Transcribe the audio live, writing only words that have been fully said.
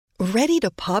Ready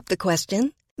to pop the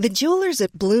question? The jewelers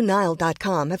at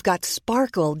BlueNile.com have got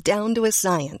sparkle down to a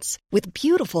science with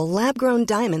beautiful lab-grown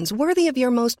diamonds worthy of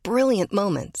your most brilliant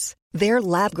moments. Their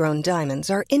lab-grown diamonds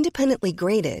are independently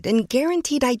graded and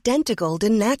guaranteed identical to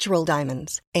natural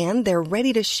diamonds, and they're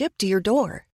ready to ship to your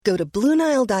door. Go to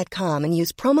BlueNile.com and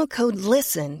use promo code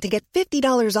LISTEN to get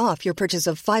 $50 off your purchase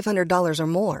of $500 or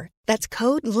more. That's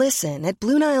code LISTEN at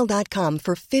BlueNile.com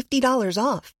for $50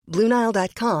 off.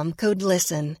 BlueNile.com, code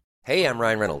LISTEN. Hey, I'm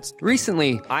Ryan Reynolds.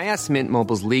 Recently, I asked Mint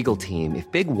Mobile's legal team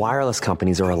if big wireless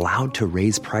companies are allowed to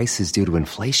raise prices due to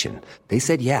inflation. They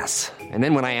said yes. And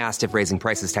then when I asked if raising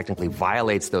prices technically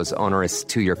violates those onerous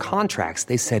two-year contracts,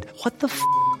 they said, "What the f***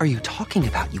 are you talking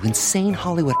about, you insane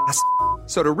Hollywood ass f-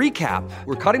 So to recap,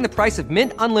 we're cutting the price of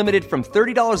Mint Unlimited from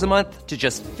 $30 a month to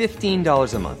just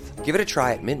 $15 a month. Give it a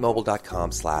try at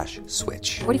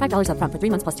mintmobile.com/switch. $45 up front for 3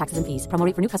 months plus taxes and fees. Promo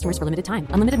rate for new customers for limited time.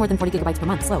 Unlimited more than 40 gigabytes per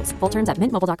month. Slows full terms at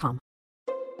mintmobile.com.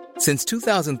 Since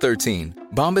 2013,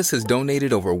 Bombas has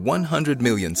donated over 100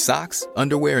 million socks,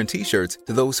 underwear, and T-shirts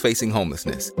to those facing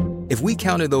homelessness. If we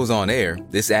counted those on air,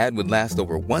 this ad would last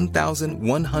over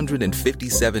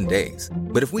 1,157 days.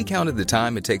 But if we counted the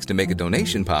time it takes to make a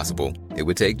donation possible, it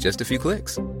would take just a few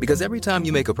clicks. Because every time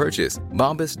you make a purchase,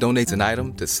 Bombas donates an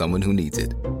item to someone who needs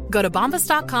it. Go to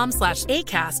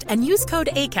bombas.com/ACAST and use code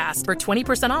ACAST for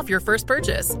 20% off your first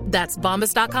purchase. That's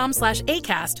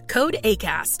bombas.com/ACAST, code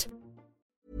ACAST.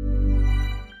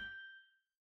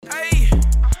 Hey,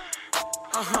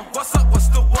 what's up? What's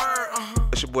the word?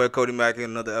 It's your boy Cody Mack in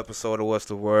another episode of What's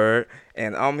the Word,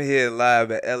 and I'm here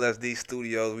live at LSD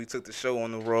Studios. We took the show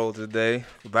on the road today.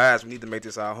 Guys, we need to make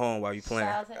this our home while you playing.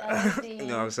 Shout out to LSD. You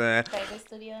know what I'm saying? Favorite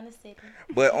studio in the city.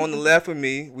 But on the left of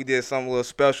me, we did something a little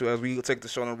special. As we take the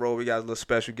show on the road, we got a little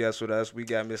special guest with us. We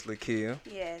got Miss Lakia.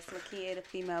 Yes, Lakia, the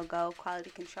female gold quality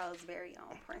control's very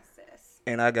own princess.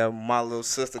 And I got my little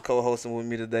sister co-hosting with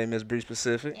me today, Miss Bree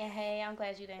Pacific. And hey, I'm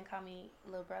glad you didn't call me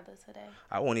little brother today.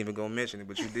 I wasn't even going to mention it,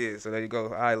 but you did. So there you go.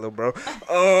 All right, little bro.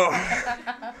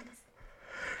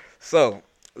 So,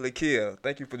 Lakia,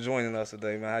 thank you for joining us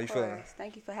today, man. How you feeling?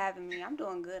 Thank you for having me. I'm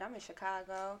doing good. I'm in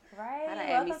Chicago. Right.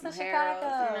 Welcome to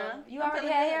Chicago. You already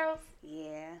had Harold?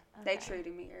 Yeah. Okay. They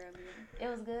treated me earlier. It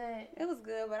was good. It was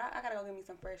good, but I got to go get me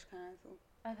some fresh kinds.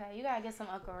 Okay, you got to get some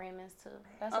Uncle Raymond's, too.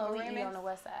 That's Uncle what we eat Raymond's? on the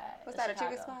west side. What's that, Chicago. a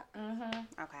chicken spot?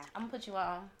 Mm-hmm. Okay. I'm going to put you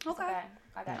on. Okay.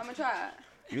 I got you. I'm going to try it.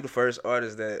 You the first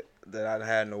artist that I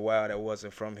had in a while that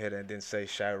wasn't from here that didn't say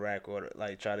Chirac or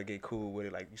like try to get cool with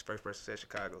it. Like you first person said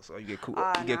Chicago, so you get cool.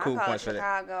 You get cool points for that.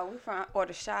 Chicago. We from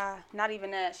the Chi. Not even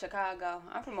that Chicago.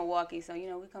 I'm from Milwaukee, so you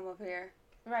know we come up here.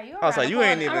 Right. You. So you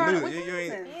ain't even new. You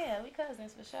ain't. Yeah, we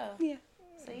cousins for sure. Yeah.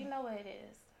 So you know what it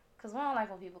is, cause we don't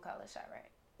like when people call us Chirac.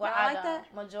 Well, I I like don't.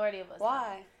 that. Majority of us.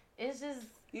 Why? Don't. It's just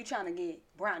you trying to get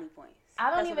brownie points.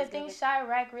 I don't even think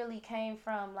Chirac really came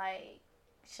from like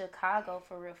Chicago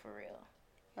for real.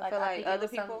 I feel like other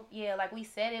people. Like we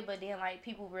said it, but then like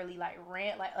people really like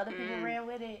ran, like other people ran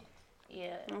with it.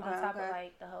 Yeah, on top of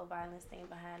like the whole violence thing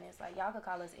behind it, it's like y'all could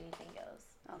call us anything else.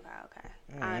 Okay.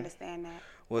 I understand that.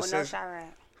 Well, no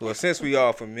Chirac. Well, since we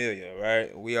all familiar,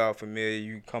 right? We all familiar.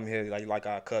 You come here like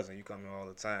our cousin. You come here all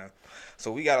the time.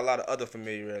 So we got a lot of other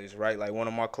familiarities, right? Like one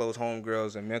of my close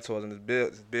homegirls and mentors in this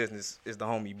business is the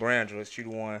homie Brandra. She the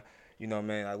one, you know,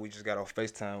 man, like we just got off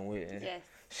FaceTime with. And yes.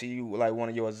 She like one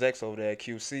of your execs over there at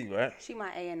QC, right? She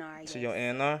my A&R. Yes. She your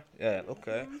A&R? Yeah,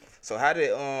 okay. Mm-hmm. So how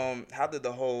did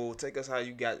the whole take us how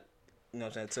you got, you know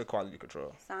what I'm saying, to quality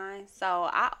control? Signed. So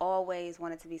I always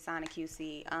wanted to be signed to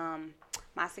QC.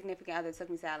 My significant other took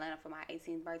me to Atlanta for my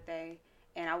 18th birthday,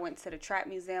 and I went to the Trap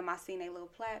Museum. I seen a little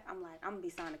plaque. I'm like, I'm gonna be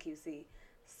signed to QC.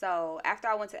 So after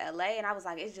I went to LA, and I was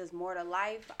like, it's just more to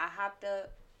life. I hopped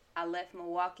up. I left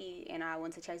Milwaukee, and I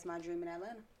went to chase my dream in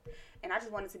Atlanta. And I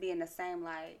just wanted to be in the same,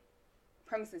 like,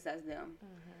 premises as them.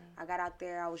 Mm-hmm. I got out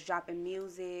there. I was dropping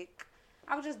music.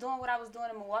 I was just doing what I was doing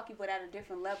in Milwaukee, but at a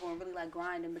different level and really, like,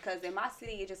 grinding. Because in my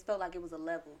city, it just felt like it was a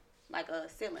level, like a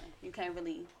ceiling. You can't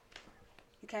really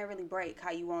break how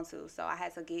you want to. So I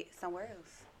had to get somewhere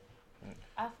else.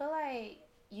 I feel like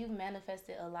you've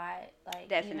manifested a lot, like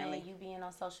definitely. Even you being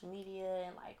on social media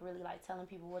and like really like telling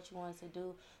people what you want to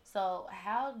do. So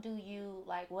how do you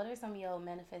like? What are some of your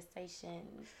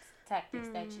manifestation tactics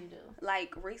that you do?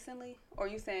 Like recently, or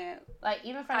you saying like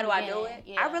even from how the do beginning? I do it?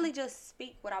 Yeah. I really just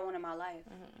speak what I want in my life.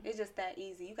 Mm-hmm. It's just that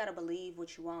easy. You gotta believe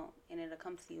what you want, and it'll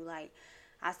come to you. Like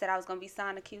I said, I was gonna be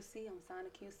signed to QC. I'm signed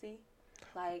to QC.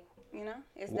 Like you know,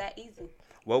 it's that easy.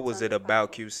 What was it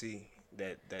about QC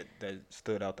that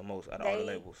stood out the most out of all the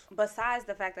labels? Besides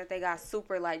the fact that they got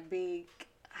super like big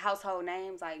household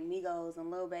names like Migos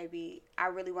and Lil Baby, I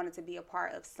really wanted to be a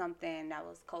part of something that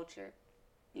was culture.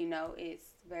 You know, it's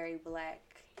very black.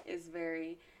 It's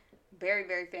very, very,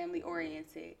 very family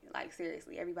oriented. Like,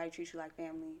 seriously, everybody treats you like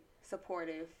family,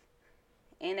 supportive.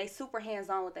 And they super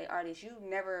hands-on with their artists. You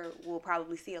never will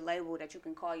probably see a label that you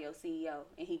can call your CEO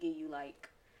and he give you, like,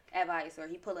 advice, or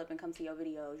he pull up and come to your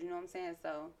videos. You know what I'm saying?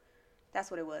 So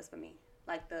that's what it was for me,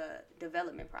 like the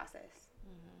development process.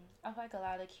 I feel like a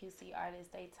lot of QC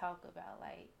artists, they talk about,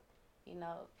 like, you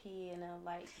know, P and them,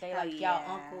 like, they like y'all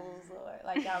uncles, or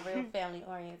like y'all real family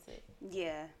oriented.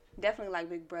 Yeah, definitely like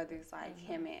big brothers, like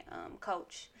him and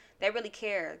Coach. They really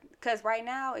care, because right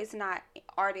now it's not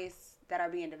artists that are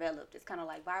being developed. It's kind of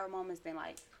like viral moments, then,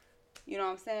 like, you know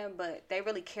what I'm saying? But they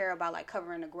really care about, like,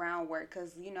 covering the groundwork,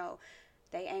 because, you know,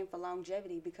 they aim for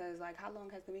longevity, because, like, how long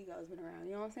has the Migos been around?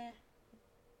 You know what I'm saying?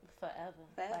 Forever.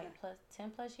 Like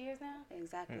 10 plus years now.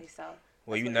 Exactly. So.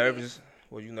 Were you nervous?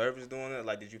 Were you nervous doing it?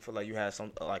 Like, did you feel like you had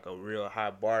some, like, a real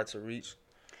high bar to reach?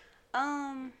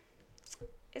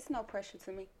 It's no pressure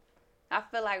to me. I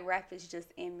feel like rap is just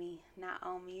in me, not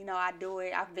on me. You know, I do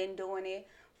it. I've been doing it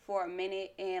for a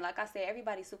minute, and like I said,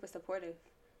 everybody's super supportive,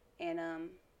 and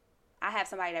I have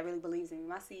somebody that really believes in me.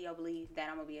 My CEO believes that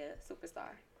I'm gonna be a superstar.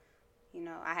 You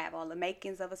know, I have all the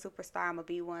makings of a superstar. I'm gonna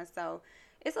be one. So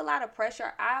it's a lot of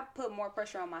pressure. I put more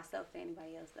pressure on myself than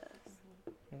anybody else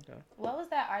does. Okay. What was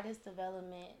that artist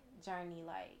development journey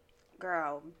like?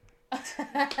 Girl,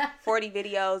 40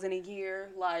 videos in a year.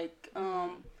 Like,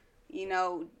 you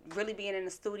know, really being in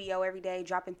the studio every day,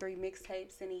 dropping 3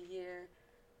 mixtapes in a year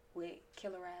with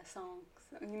killer ass songs.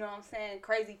 You know what I'm saying?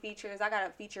 Crazy features. I got a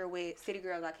feature with City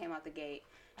Girls. I came out the gate.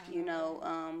 You know,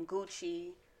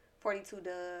 Gucci, 42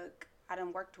 Doug. I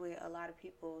done worked with a lot of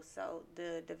people. So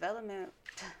the development,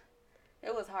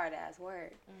 it was hard ass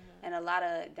work. And a lot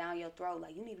of down your throat.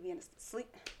 Like, you need to be in the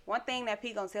sleep. One thing that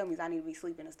P gonna tell me is I need to be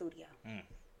sleeping in the studio.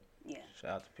 Yeah.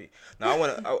 Shout out to P.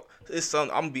 Now it's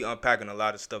something I'm gonna be unpacking a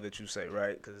lot of stuff that you say,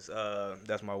 right? Because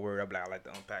that's my word. I like to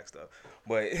unpack stuff.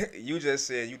 But you just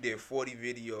said you did 40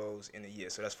 videos in a year,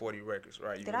 so that's 40 records,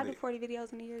 right? Did I do 40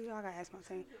 videos in a year? Y'all gotta ask my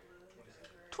team.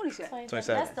 27.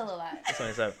 27. That's still a lot.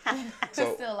 27. That's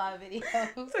still a lot of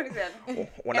videos. 27.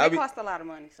 When and it cost a lot of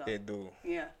money, so. It do.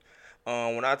 Yeah.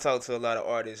 When I talk to a lot of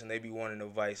artists and they be wanting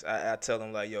advice, I tell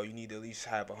them, like, yo, you need to at least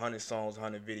have 100 songs,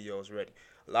 100 videos ready.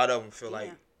 A lot of them feel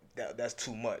like that's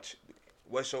too much.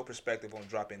 What's your perspective on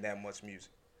dropping that much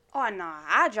music? Oh, nah.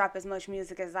 I drop as much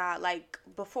music as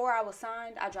before I was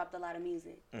signed, I dropped a lot of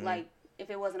music. Like, if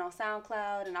it wasn't on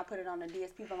SoundCloud and I put it on the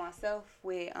DSP by myself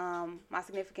with my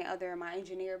significant other and my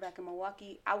engineer back in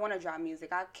Milwaukee, I want to drop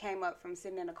music. I came up from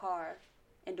sitting in a car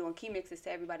and doing key mixes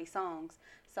to everybody's songs.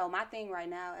 So my thing right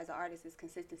now as an artist is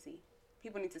consistency.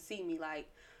 People need to see me. Like,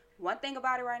 one thing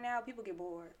about it right now, people get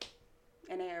bored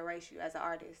and they erase you as an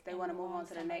artist. They want to move on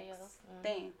to the next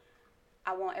thing.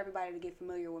 I want everybody to get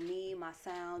familiar with me, my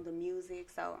sound, the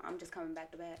music. So I'm just coming back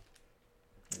to back.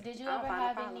 Did you ever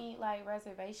have any, like,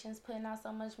 reservations putting out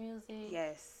so much music?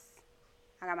 Yes.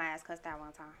 I got my ass cussed out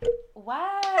one time.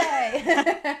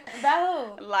 Why?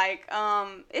 About who? Like,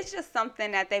 it's just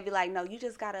something that they be like, no, you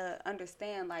just gotta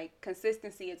understand, like,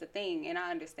 consistency is a thing, and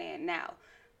I understand now.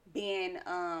 Being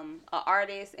an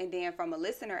artist and then from a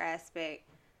listener aspect,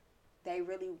 they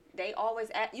always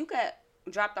you could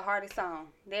drop the hardest song.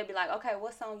 They'll be like, okay,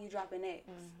 what song you dropping next?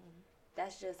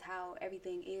 That's just how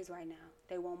everything is right now.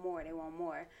 They want more. They want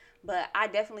more. But I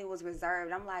definitely was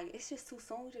reserved. I'm like, it's just too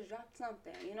soon. Just drop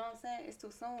something. You know what I'm saying? It's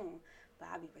too soon. But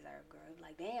I be reserved, girl.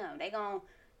 Like, damn, they gonna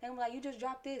be like, you just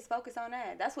drop this. Focus on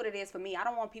that. That's what it is for me. I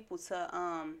don't want people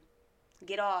to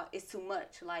get all, it's too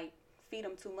much. Like, feed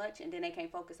them too much, and then they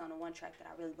can't focus on the one track that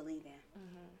I really believe in.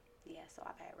 Yeah, so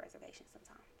I've had reservations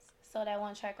sometimes. So that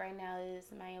one track right now is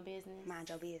Mind Your Business. Mind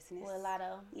Your Business. With a lot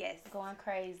of going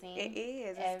crazy. It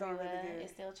is. It's doing really good.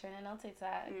 It's still trending on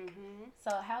TikTok.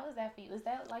 So how is that for you? Is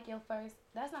that like your first?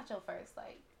 That's not your first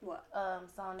what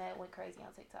song that went crazy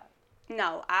on TikTok.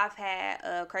 No, I've had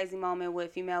a crazy moment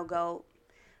with Female Goat.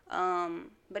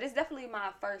 But it's definitely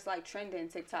my first like trending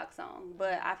TikTok song.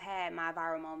 But I've had my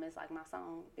viral moments, like my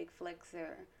song Big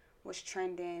Flexer was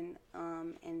trending,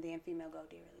 and then Female Goat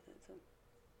did really good too.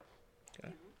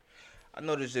 Okay. I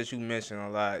noticed that you mentioned a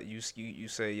lot. You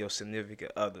say your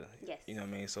significant other. Yes. You know what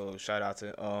I mean? So shout out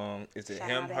to is it shout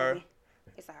him, out, her? Baby.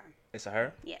 It's a her. It's a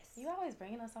her? Yes. You always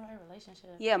bringing up some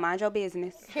relationship. Yeah, mind your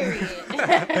business. Period.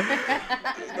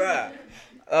 Bruh.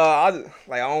 I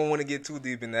don't want to get too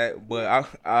deep in that, but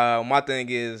my thing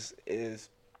is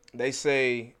they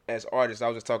say as artists. I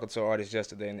was just talking to an artist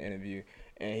yesterday in the interview,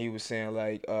 and he was saying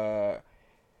like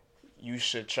you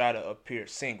should try to appear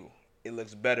single. It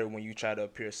looks better when you try to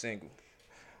appear single.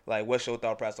 Like, what's your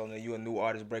thought process on that? You a new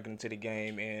artist breaking into the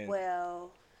game, and well,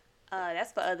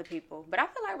 That's for other people. But I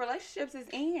feel like relationships is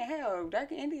in hell.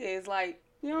 Dark India is like,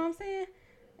 you know what I'm saying?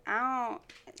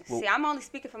 I'm only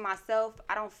speaking for myself.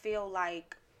 I don't feel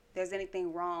like there's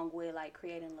anything wrong with like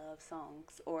creating love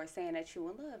songs or saying that you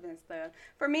in love and stuff.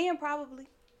 For men, probably.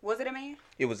 Was it a man?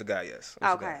 It was a guy, yes.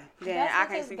 Okay. Then That's I can't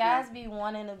because see guys be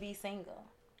wanting to be single.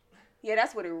 Yeah,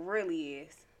 that's what it really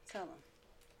is. Tell them.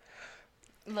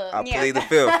 Look, I plead the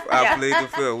fifth. I plead the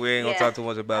fifth. We ain't gonna Yeah. talk too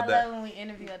much about I that. love when we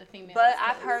interview other females. But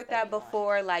I've because heard they that be wanting-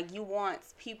 before. Like, you want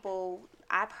people,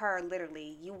 I've heard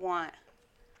literally, you want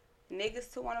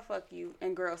niggas to want to fuck you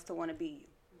and girls to want to be you.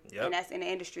 Yep. And that's in the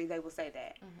industry, they will say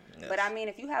that. Mm-hmm. Yes. But I mean,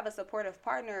 if you have a supportive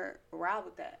partner, ride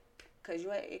with that. Because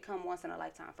it come once in a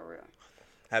lifetime for real.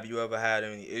 Have you ever had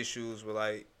any issues with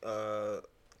like,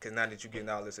 because now that you're getting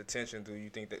all this attention, do you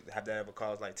think that have that ever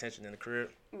caused like tension in the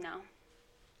crib? No.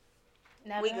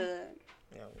 Never? We good.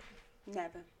 Yeah.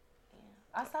 Never.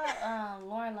 I saw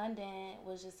Lauren London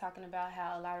was just talking about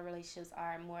how a lot of relationships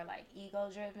are more like ego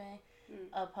driven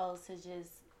opposed to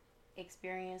just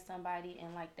experience somebody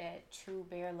in like that true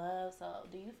bare love. So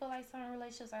do you feel like some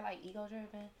relationships are like ego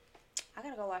driven? I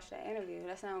gotta go watch that interview.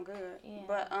 That sounds good. Yeah.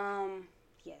 But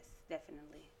yes,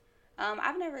 definitely.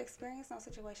 I've never experienced no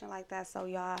situation like that. So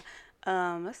y'all,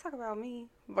 let's talk about me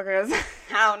because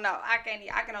I don't know. I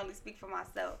can only speak for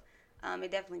myself.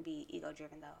 It definitely be ego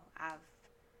driven though. I've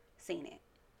seen it.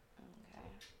 Okay.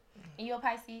 And you a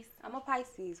Pisces? I'm a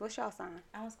Pisces. What's y'all sign?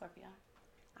 I'm a Scorpio.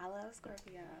 I love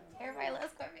Scorpio. Everybody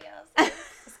loves Scorpios.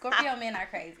 Scorpio men are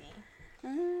crazy.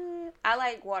 I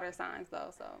like water signs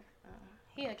though. So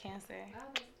He a Cancer.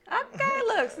 okay,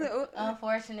 look.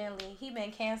 Unfortunately, he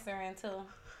been cancering too.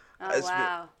 Oh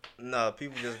wow. No,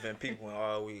 people just been peopling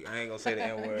all week. I ain't gonna say the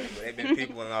N word, but they been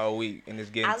peopling all week, and it's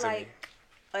getting I to me. like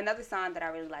another sign that I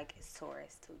really like is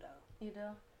Taurus too though. You do?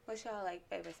 What's y'all like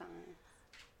favorite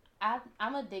signs?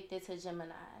 I'm addicted to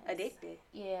Gemini. Addicted.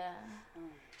 Yeah.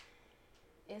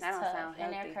 It's That don't tough sound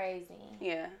and they're healthy. crazy.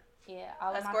 Yeah. Yeah,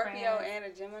 all A of my Scorpio friends and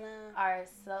a Gemini. are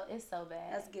it's so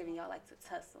bad. That's giving y'all like to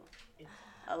tussle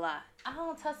a lot. I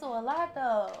don't tussle a lot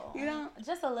though. You don't?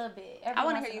 Just a little bit. I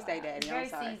want to once hear you in a say while. daddy. Very I'm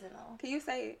sorry. seasonal. Can you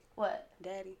say it? What?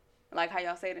 Daddy? Like how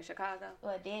y'all say it in Chicago?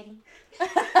 What, daddy?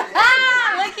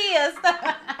 Look here.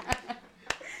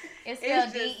 It's spelled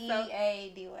It's just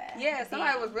D-E-A-D-Y. Yeah,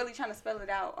 somebody Daddy. was really trying to spell it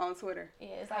out on Twitter. Yeah,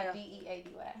 it's like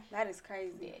D-E-A-D-Y. That is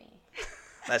crazy. Daddy.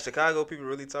 Like Chicago people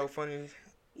really talk funny.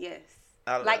 Yes.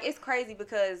 I Like it's crazy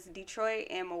because Detroit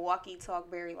and Milwaukee talk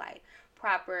very like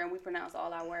proper and we pronounce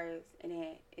all our words and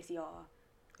then it's y'all.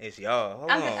 It's y'all. Hold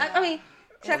on. I mean,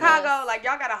 Chicago, like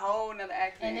y'all got a whole nother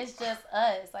accent. And it's just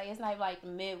us. Like it's not like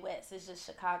Midwest. It's just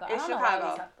Chicago. It's I don't know why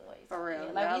Chicago. we talk the way. For real.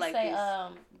 Yeah, like Y'all we like say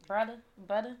this. brother.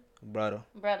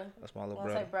 Brother. That's my little We'll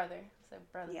brother. say brother. Say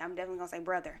brother. Yeah, I'm definitely gonna say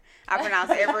brother. I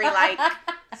pronounce every like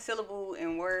syllable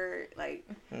and word. Like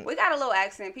we got a little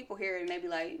accent. People hear it and they be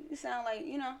like, "You sound like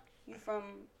you from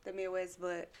the Midwest,"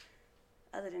 but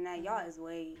other than that, y'all is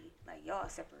way like y'all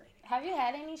separated. Have you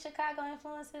had any Chicago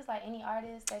influences? Like any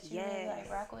artists that you really like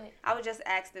Yes. rock with? I would just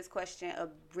ask this question: a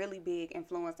really big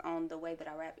influence on the way that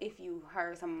I rap. If you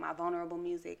heard some of my vulnerable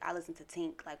music, I listened to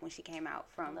Tink like when she came out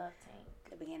from Love Tank.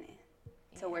 the beginning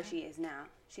to where she is now.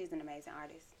 She's an amazing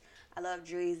artist. I love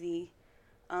Dreezy.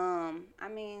 I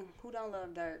mean, who don't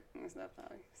love Dirk and stuff?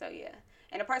 So yeah.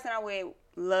 And the person I would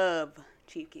love,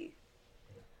 Chief Keef.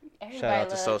 Everybody Shout out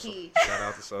to love Sosa. Keith. Shout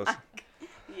out to Sosa.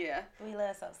 Yeah. We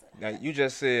love Sosa. Now you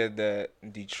just said that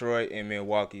Detroit and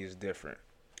Milwaukee is different.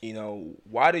 You know,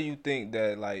 why do you think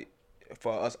that like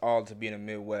for us all to be in the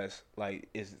Midwest,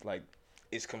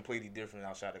 it's completely different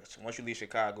outside of once you leave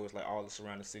Chicago, it's like all the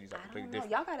surrounding cities are I completely don't know.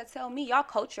 different. Y'all gotta tell me. Y'all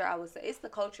culture, I would say. It's the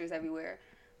cultures everywhere.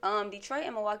 Detroit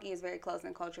and Milwaukee is very close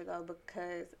in culture though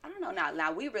because I don't know.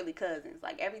 Now we really cousins.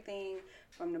 Like everything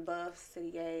from the buffs to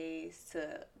the gays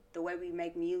to the way we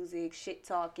make music, shit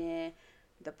talking,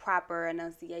 the proper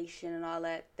enunciation and all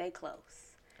that. They close.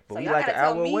 But so we y'all like gotta an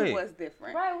tell hour me away. what's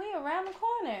different. Right, we around the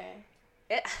corner.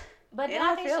 It, But it then I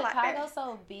don't think feel like Chicago's that.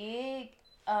 so big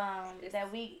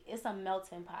it's a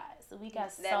melting pot. So we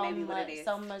got That may be what it is.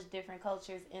 so much different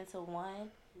cultures into one.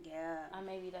 Yeah.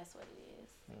 Maybe that's what it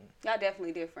is. Y'all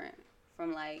definitely different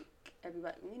from like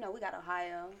everybody. You know, we got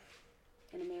Ohio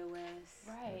in the Midwest.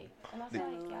 Right. And I feel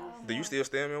like y'all. Do you still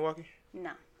stay in Milwaukee?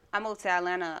 No. I moved to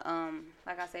Atlanta,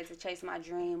 like I said, to chase my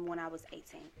dream when I was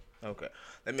 18. Okay.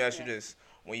 Let me ask you this: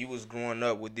 when you was growing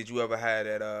up, did you ever have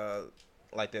that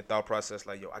like that thought process,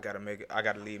 like, yo, I gotta make it, I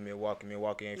gotta leave Milwaukee.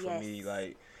 Milwaukee ain't for me. Yes.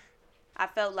 Like, I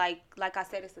felt like I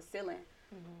said, it's a ceiling.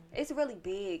 It's really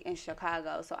big in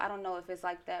Chicago, so I don't know if it's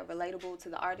like that relatable to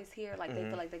the artists here. Like they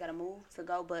feel like they gotta move to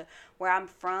go, but where I'm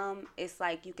from, it's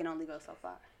like you can only go so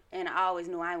far. And I always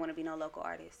knew I didn't want to be no local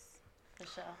artist. For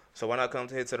sure. So why not come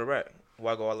here to the rack?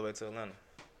 Why go all the way to Atlanta?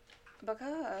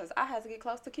 Because I had to get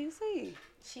close to QC.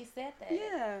 She said that.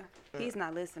 Yeah. He's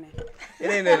not listening. It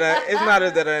ain't that. It's not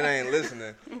that I ain't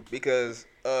listening because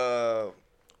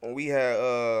when we had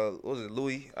what was it,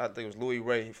 Louis? I think it was Louis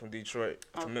Ray from Detroit,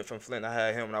 from Flint. I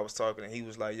had him and I was talking and he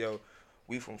was like, "Yo,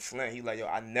 we from Flint." He like, "Yo,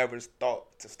 I never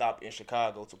thought to stop in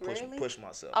Chicago to push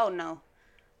myself." Oh no.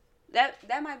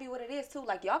 That might be what it is too.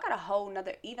 Like y'all got a whole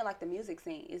nother, even like the music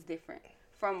scene is different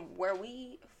from where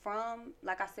we from.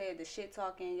 Like I said, the shit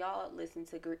talking, y'all listen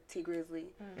to T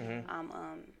Grizzly. I'm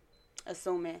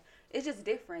assuming it's just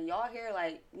different. Y'all here,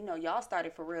 like, you know, y'all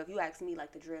started for real. If you ask me,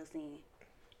 like the drill scene,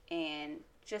 and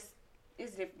just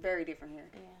it's very different here.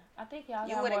 Yeah, I think y'all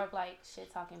got more of like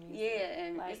shit talking music. Yeah,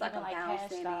 and like, it's like a like bounce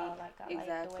Cash in Doll. it. Like I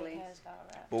Exactly. like the way Cash Doll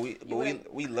rap.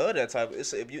 But we love that type of.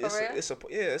 It's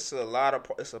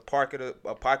a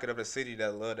pocket of the city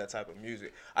that love that type of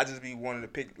music. I just be wanting to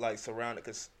pick like surrounded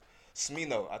because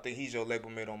Smino, I think he's your label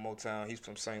mate on Motown. He's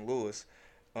from St. Louis.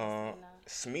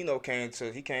 Smino came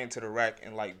to the rack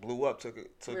and like blew up, took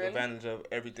advantage of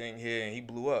everything here, and he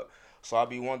blew up. So I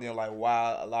be wondering like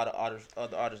why a lot of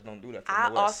other artists don't do that.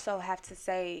 I also have to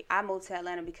say I moved to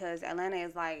Atlanta because Atlanta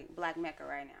is like Black Mecca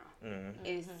right now.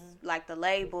 It's like the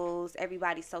labels,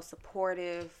 everybody's so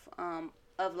supportive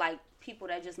of like people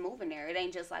that just move in there. It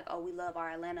ain't just like, oh, we love our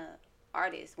Atlanta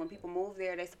artists. When people move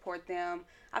there, they support them.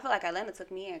 I feel like Atlanta took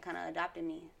me in, kind of adopted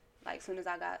me. Like as soon as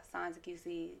I got signed to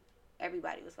QC,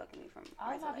 everybody was fucking me from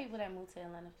all my people that moved to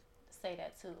Atlanta say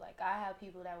that too. Like I have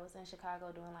people that was in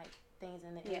Chicago doing like things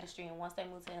in the industry, and once they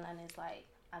moved to Atlanta, it's like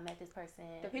I met this person.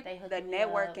 The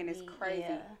networking is crazy.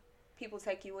 Yeah. People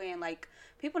take you in. Like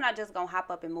people not just gonna hop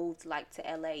up and move to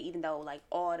LA, even though like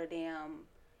all the damn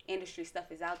industry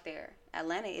stuff is out there.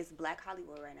 Atlanta is Black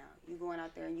Hollywood right now. You going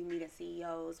out there and you meeting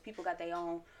CEOs. People got their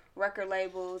own record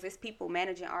labels. It's people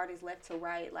managing artists left to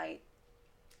right. Like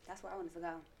that's where I wanted to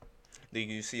go. Do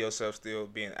you see yourself still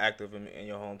being active in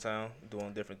your hometown,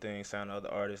 doing different things, signing other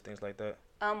artists, things like that?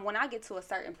 When I get to a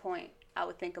certain point, I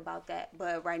would think about that.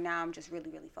 But right now, I'm just really,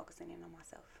 really focusing in on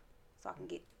myself so I can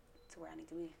get to where I need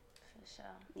to be. For sure.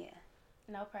 Yeah.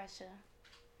 No pressure.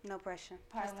 No pressure.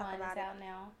 Part 1 is out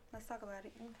now. Let's talk about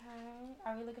it. Okay.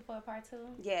 Are we looking for a part 2?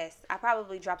 Yes. I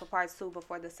probably drop a part 2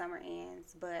 before the summer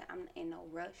ends, but I'm in no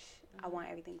rush. I want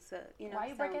everything to, Why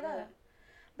you break it up?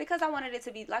 Because I wanted it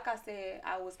to be, like I said,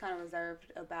 I was kind of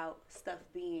reserved about stuff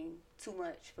being too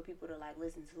much for people to, like,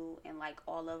 listen to and like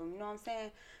all of them, you know what I'm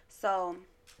saying? So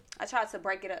I tried to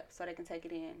break it up so they can take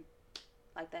it in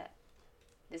like that.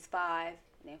 This 5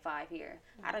 and then 5 here.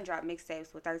 I done dropped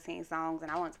mixtapes with 13 songs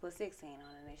and I wanted to put 16 on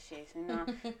it and shit, you know?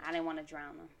 I didn't want to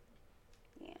drown them.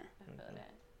 Yeah. I feel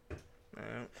that.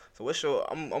 Right. So what's your,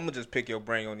 I'm going to just pick your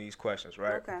brain on these questions,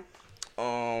 right?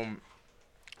 Okay.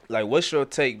 Like, what's your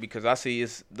take? Because I see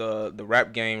it's the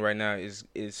rap game right now is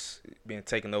being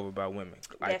taken over by women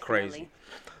like crazy.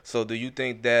 So, do you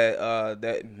think that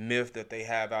that myth that they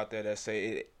have out there that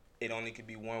say it only could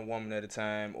be one woman at a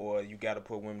time, or you got to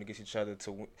put women against each other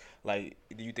to like?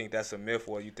 Do you think that's a myth,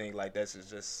 or you think like that's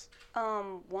just?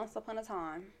 Once upon a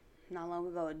time, not long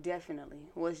ago, it definitely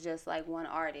was just like one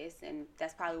artist, and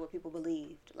that's probably what people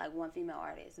believed, like one female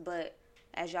artist, but.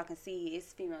 As y'all can see,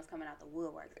 it's females coming out the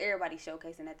woodworks. Everybody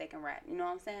showcasing that they can rap. You know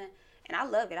what I'm saying? And I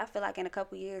love it. I feel like in a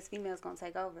couple years, females going to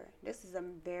take over. This is a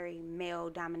very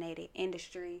male-dominated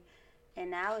industry.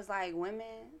 And now it's like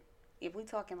women, if we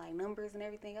talking like numbers and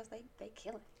everything else, they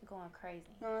killing. Going crazy.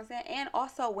 You know what I'm saying? And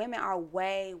also, women are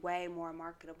way, way more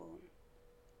marketable.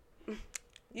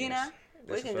 You know?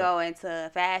 We can go into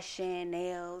fashion,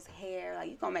 nails, hair. Like,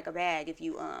 you going to make a bag if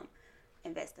you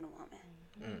invest in a woman.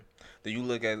 Do you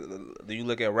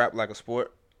look at rap like a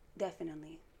sport?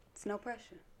 Definitely. It's no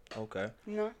pressure. Okay.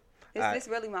 You know? It's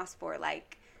really my sport.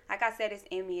 Like I said, it's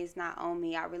in me. It's not on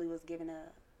me. I really was given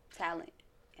a talent,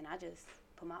 and I just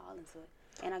put my all into it,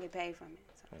 and I get paid from it.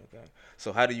 So. Okay.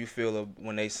 So how do you feel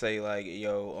when they say like,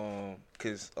 yo,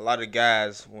 because a lot of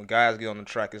guys, when guys get on the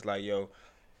track, it's like, yo,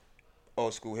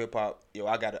 old school hip hop, yo,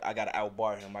 I gotta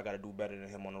outbar him. I gotta do better than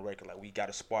him on the record. Like we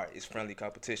gotta spark. It's friendly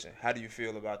competition. How do you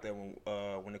feel about that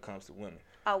when it comes to women?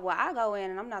 Oh well, I go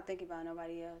in and I'm not thinking about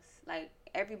nobody else. Like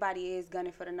everybody is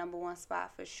gunning for the number 1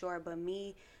 spot for sure, but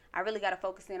me, I really gotta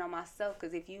focus in on myself.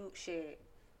 Cause if you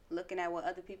looking at what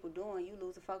other people doing, you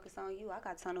lose the focus on you. I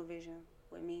got tunnel vision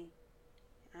with me.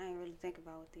 I ain't really think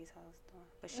about what these hoes doing.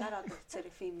 But shout out to the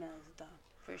females though,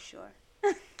 for sure.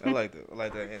 I like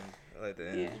that.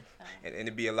 Yeah. And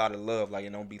it be a lot of love. Like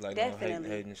it don't be like no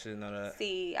hate and shit and all that.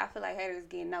 See, I feel like haters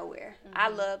getting nowhere. I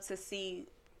love to see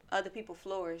other people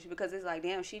flourish because it's like,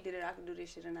 damn, she did it. I can do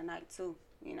this shit in the night too.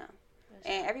 You know. For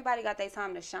And everybody got their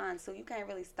time to shine, so you can't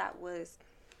really stop what's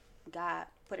God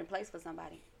put in place for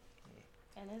somebody.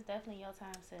 And it's definitely your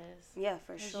time, sis. Yeah,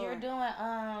 for sure. You're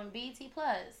doing BET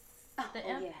Plus, the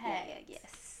Impact.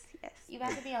 Yes. You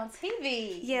about to be on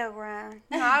TV. Yeah, Ryan.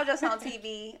 No, I was just on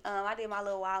TV. I did my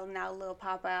little Wild 'N Out, little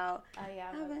pop out. Oh yeah,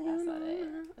 I saw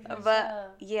that.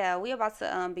 But yeah, we about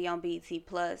to be on BET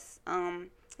Plus.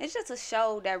 It's just a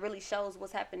show that really shows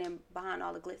what's happening behind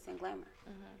all the glitz and glamour.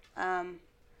 Mm-hmm.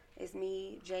 It's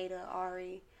me, Jada,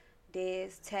 Ari,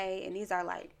 Dez, Tay, and these are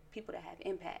like people that have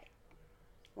impact.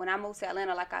 When I moved to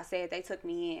Atlanta, like I said, they took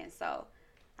me in. So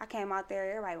I came out there,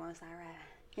 everybody wants to ride.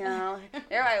 You know,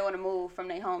 everybody want to move from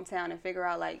their hometown and figure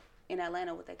out, like, in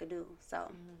Atlanta what they could do.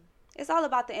 So it's all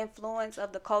about the influence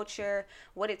of the culture,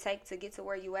 what it takes to get to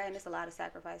where you at, and it's a lot of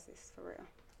sacrifices, for real.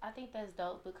 I think that's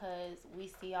dope because we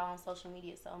see y'all on social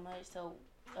media so much, so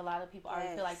a lot of people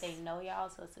already feel like they know y'all,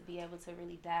 so to be able to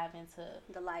really dive into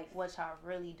the life, what y'all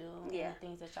really do, and the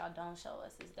things that y'all don't show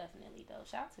us is definitely dope.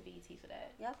 Shout out to BET for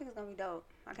that. Yeah, I think it's gonna be dope.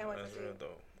 I can't wait to see it. That's real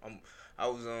dope. I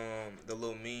was the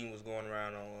little meme was going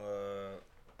around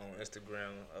on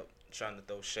Instagram trying to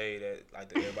throw shade at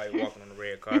like everybody walking on the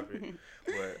red carpet,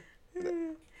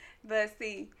 but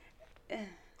see,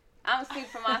 I'm speaking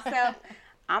for myself.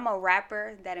 I'm a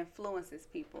rapper that influences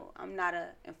people. I'm not a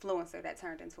influencer that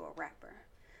turned into a rapper.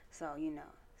 So, you know,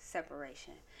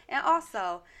 separation. And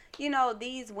also, you know,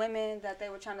 these women that they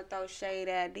were trying to throw shade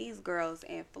at, these girls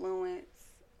influence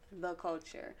the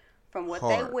culture. From what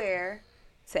they wear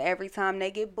to every time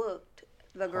they get booked,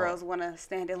 the girls want to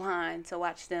stand in line to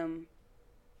watch them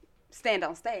stand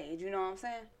on stage. You know what I'm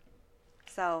saying?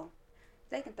 So,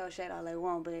 they can throw shade all they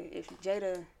want, but if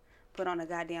Jada put on a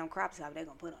goddamn crop top, they're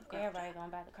gonna put on a crop top. Everybody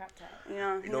gonna buy the crop top.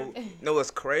 You know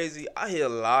what's crazy? I hear a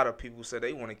lot of people say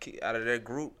they want to kick out of their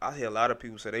group. I hear a lot of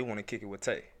people say they want to kick it with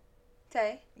Tay.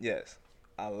 Tay? Yes.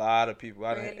 A lot of people.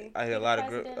 Really? I hear a lot of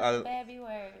girls.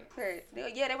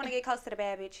 Yeah, they want to get close to the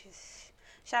bad bitches.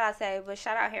 Shout out Tay, but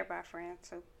shout out Hair by Friend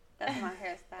too. That's my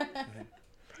hairstyle.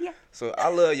 Yeah. So I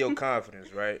love your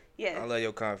confidence, right? Yeah. I love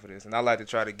your confidence, and I like to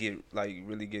try to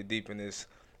really get deep in this.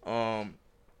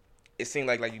 It seems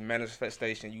like you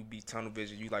manifestation, you be tunnel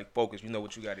vision, you like focus, you know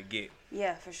what you got to get.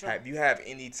 Yeah, for sure. Have you have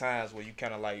any times where you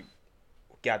kind of like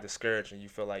got discouraged and you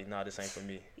feel like, nah, this ain't for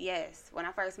me? Yes. When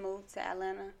I first moved to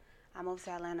Atlanta, I moved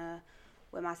to Atlanta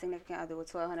with my significant other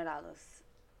with $1,200.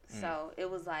 So it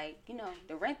was like, you know,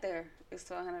 the rent there is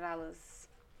 $1,200.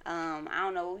 I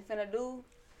don't know what we finna do.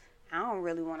 I don't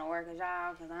really want to work a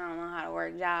job because I don't know how to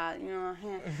work jobs, you know what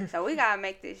I'm saying? So we got to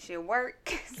make this shit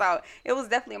work. So it was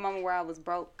definitely a moment where I was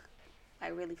broke.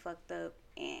 Like really fucked up,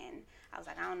 and I was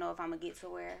like, I don't know if I'm gonna get to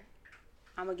where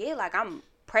I'm gonna get. Like I'm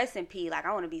pressing P, like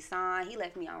I want to be signed. He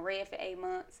left me on red for 8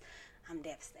 months. I'm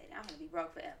devastated. I'm gonna be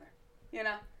broke forever. You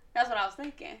know, that's what I was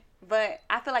thinking. But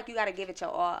I feel like you gotta give it your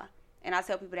all, and I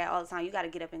tell people that all the time. You gotta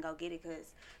get up and go get it,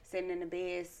 cause sitting in the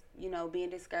bed, you know,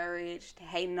 being discouraged,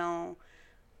 hating on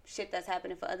shit that's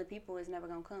happening for other people is never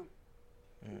gonna come.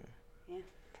 Yeah.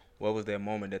 What was that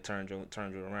moment that turned you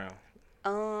around?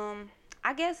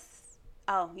 I guess.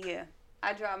 Oh, yeah.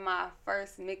 I dropped my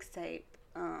first mixtape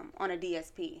on a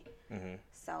DSP. Mm-hmm.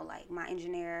 So, like, my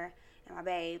engineer and my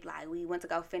babe, like, we went to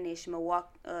go finish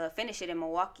it in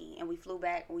Milwaukee. And we flew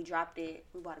back, we dropped it.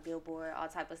 We bought a billboard, all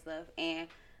type of stuff. And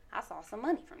I saw some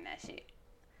money from that shit.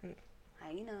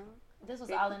 Like, you know. This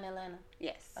was all in Atlanta?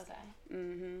 Yes. Okay.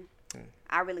 Mm-hmm.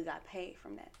 I really got paid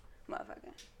from that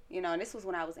motherfucker. You know, and this was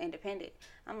when I was independent.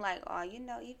 I'm like, oh, you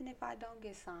know, even if I don't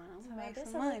get signed, I'm going to make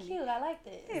some money. This is cute. I like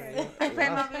this. Yeah. I pay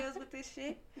my bills with this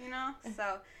shit, you know?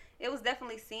 So it was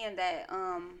definitely seeing that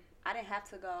I didn't have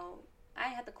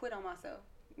to quit on myself,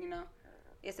 you know?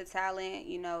 It's a talent,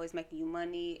 you know, it's making you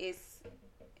money. It's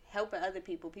helping other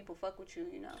people. People fuck with you,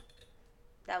 you know?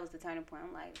 That was the turning point.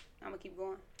 I'm like, I'm going to keep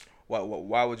going.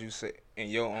 Why would you say, in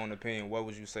your own opinion, what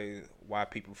would you say why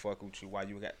people fuck with you? Why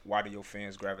do your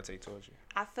fans gravitate towards you?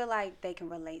 I feel like they can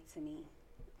relate to me.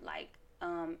 Like,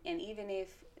 and even if,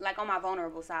 like on my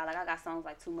vulnerable side, like I got songs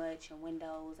like Too Much and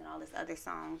Windows and all this other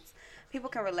songs. People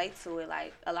can relate to it.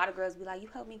 Like, a lot of girls be like, you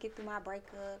helped me get through my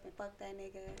breakup and fuck that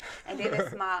nigga. And then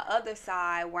it's my other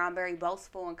side where I'm very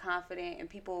boastful and confident and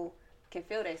people can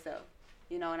feel themselves,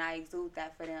 you know, and I exude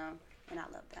that for them. And I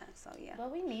love that, so yeah.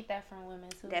 But we need that from women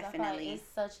too. Definitely. I feel like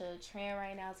it's such a trend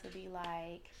right now to be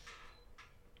like,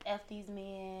 F these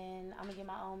men, I'm gonna get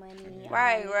my own money.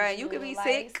 Right. You could be like,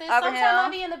 sick sis, over here. Sometimes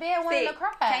I'll be in the bed wanting to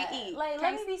cry. Can't eat. Like,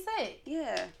 let me be sick.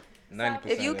 Yeah. 90%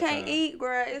 if you can't eat,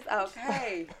 girl, it's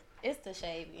okay. It's the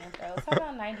shade being thrown. Talk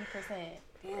about 90%.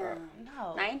 Damn.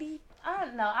 No. 90?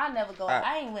 I never go.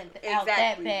 I ain't went out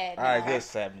that bad. All right, good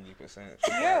 70%.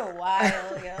 You're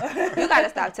wild, yo. You gotta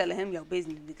stop telling him your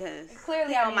business because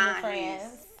Clearly, I need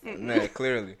friends. Nah,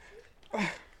 clearly.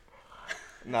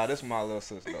 Nah, this is my little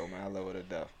sister though, man. I love her to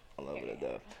death.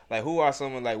 Like, who are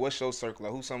some of, like, what's your circle?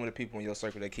 Like, who's some of the people in your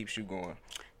circle that keeps you going?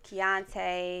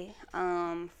 Keontae,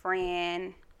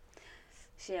 Fran.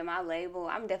 Shit, my label.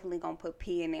 I'm definitely gonna put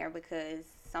P in there because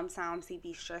sometimes he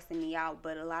be stressing me out,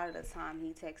 but a lot of the time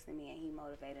he texting me and he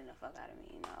motivating the fuck out of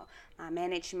me, you know. My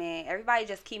management, everybody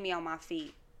just keep me on my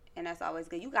feet, and that's always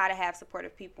good. You gotta have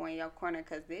supportive people in your corner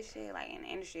because this shit, like, in the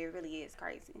industry, it really is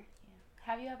crazy. Yeah.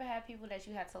 Have you ever had people that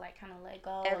you had to, like, kind of let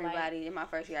go? Everybody. In my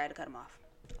first year, I had to cut them off.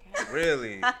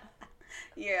 Really?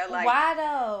 Yeah, like. Why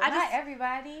though? Not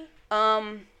everybody.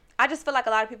 I just feel like a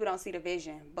lot of people don't see the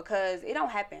vision because it don't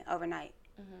happen overnight.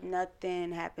 Mm-hmm.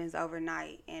 Nothing happens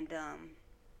overnight, and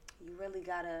you really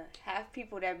gotta have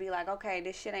people that be like, okay,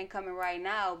 this shit ain't coming right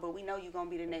now, but we know you're gonna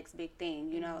be the next big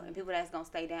thing, you know, and people that's gonna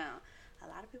stay down. A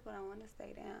lot of people don't want to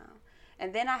stay down.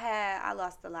 And then I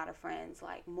lost a lot of friends,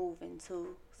 like, moving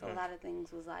too. So a lot of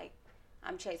things was like,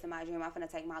 I'm chasing my dream. I'm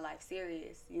finna take my life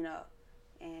serious, you know,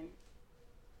 and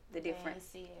the difference.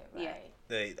 See it,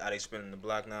 right? Are they spinning the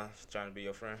block now, trying to be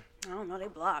your friend? I don't know. They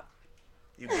blocked.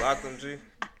 You blocked them, G?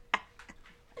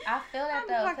 I feel that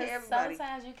though, because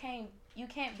sometimes you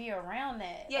can't be around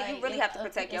that. Yeah, like, you really have to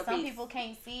protect your peace. Some people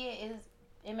can't see it.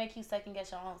 It make you second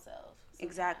guess your own self.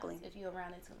 Exactly. If you're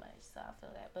around it too much, so I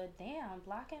feel that. But damn,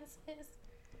 blocking sis.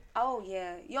 Oh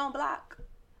yeah, you don't block.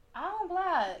 I don't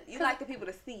block. You like the people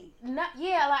to see.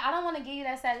 Yeah, like, I don't want to give you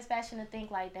that satisfaction to think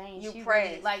like, dang, you she pressed.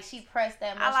 Really, like, she pressed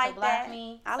that much to block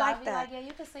me. I like be that. Like, yeah,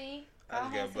 you can see. I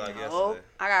just got blocked yesterday. Oh,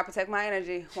 I gotta protect my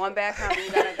energy. One bad comment,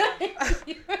 you gotta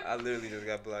go. I literally just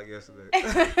got blocked yesterday.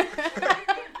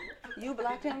 You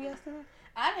blocked him yesterday?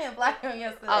 I didn't block him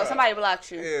yesterday. Oh, somebody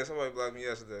blocked you. Yeah, somebody blocked me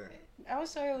yesterday. I'm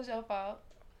sure it was your fault.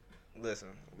 Listen,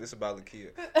 this is about Lakia.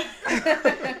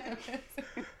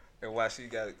 And why you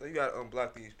gotta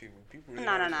unblock these people. People really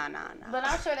No. But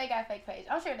I'm sure they got fake pages.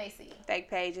 I'm sure they see. Fake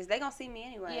pages. They gonna see me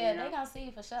anyway. Yeah, you know? they gonna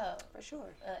see for sure. For sure.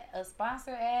 A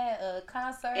sponsor ad, a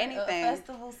concert, anything. A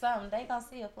festival, something. They gonna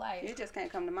see a flyer. You just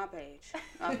can't come to my page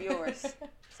of yours.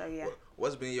 So yeah.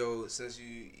 What's been since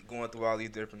you going through all these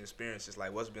different experiences,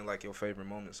 like, what's been like your favorite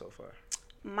moment so far?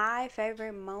 My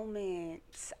favorite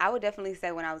moments, I would definitely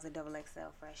say when I was a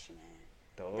XXL freshman.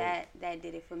 Dope. That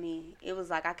did it for me. It was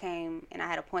like I came and I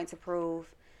had a point to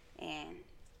prove, and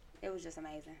it was just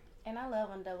amazing. And I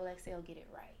love when XXL get it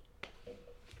right.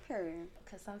 Period.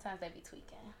 Because sometimes they be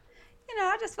tweaking. You know,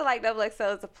 I just feel like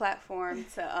XXL is a platform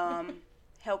to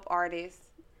help artists,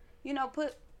 you know,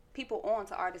 put people on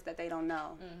to artists that they don't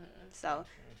know. Mm-hmm. So,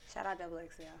 shout out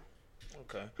XXL.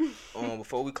 Okay.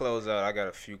 Before we close out, I got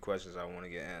a few questions I want to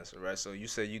get answered, right? So you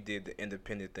said you did the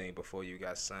independent thing before you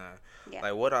got signed. Yeah.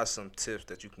 Like, what are some tips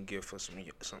that you can give for some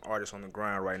artists on the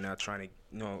grind right now trying to,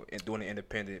 you know, doing the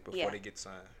independent before they get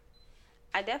signed?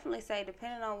 I definitely say,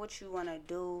 depending on what you want to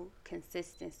do,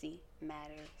 consistency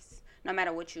matters. No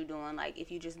matter what you're doing. Like, if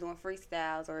you're just doing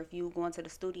freestyles or if you going to the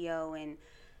studio and,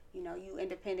 you know, you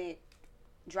independent,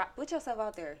 put yourself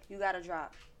out there. You got to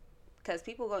drop. Because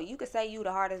you could say you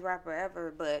the hardest rapper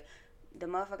ever, but the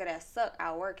motherfucker that suck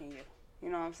outworking you. You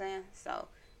know what I'm saying? So,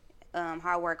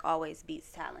 hard work always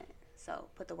beats talent. So,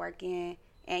 put the work in,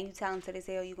 and you talented as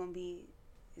hell, you're going to be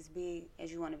as big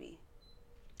as you want to be.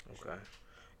 Okay.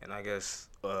 And I guess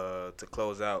to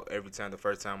close out, the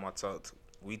first time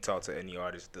we talk to any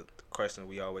artist, the question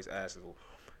we always ask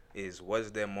is what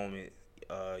is that moment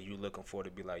you looking for to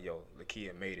be like, yo,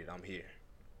 Lakia made it, I'm here?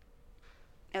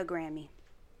 A Grammy.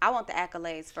 I want the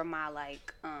accolades for my,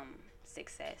 like,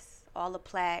 success. All the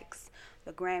plaques,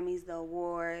 the Grammys, the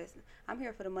awards. I'm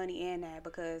here for the money and that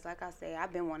because, like I said,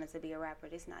 I've been wanting to be a rapper.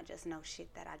 It's not just no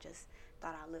shit that I just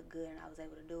thought I looked good and I was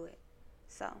able to do it.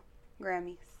 So,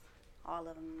 Grammys. All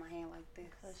of them in my hand like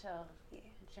this. For sure. Yeah.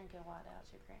 Drinking water out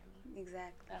your Grammy.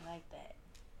 Exactly. I like that.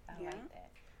 I like that.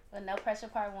 But No Pressure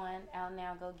Part 1 out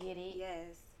now. Go get it.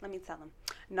 Yes. Let me tell them.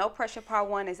 No Pressure Part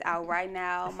 1 is out right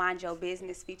now. Mind Your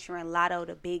Business featuring Lotto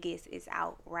the Biggest is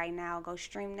out right now. Go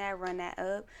stream that, run that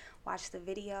up, watch the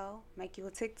video, make you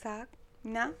a TikTok.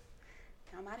 You know?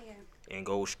 I'm out of here. And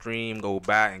go stream, go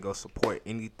buy, and go support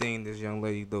anything this young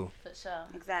lady do. For sure.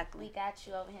 Exactly. We got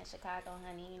you over here in Chicago,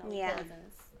 honey. You know,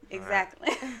 cousins.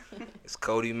 Exactly. Right. It's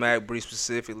Cody Mack, Bree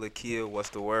Specific, Lakia, what's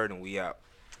the word, and we out.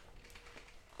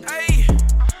 Hey,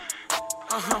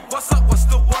 what's up, what's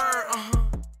the word,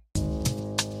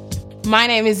 My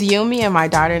name is Yumi, and my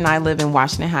daughter and I live in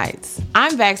Washington Heights.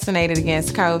 I'm vaccinated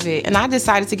against COVID, and I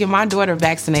decided to get my daughter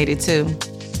vaccinated too.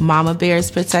 Mama Bear is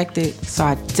protected, so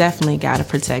I definitely gotta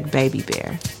protect Baby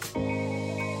Bear.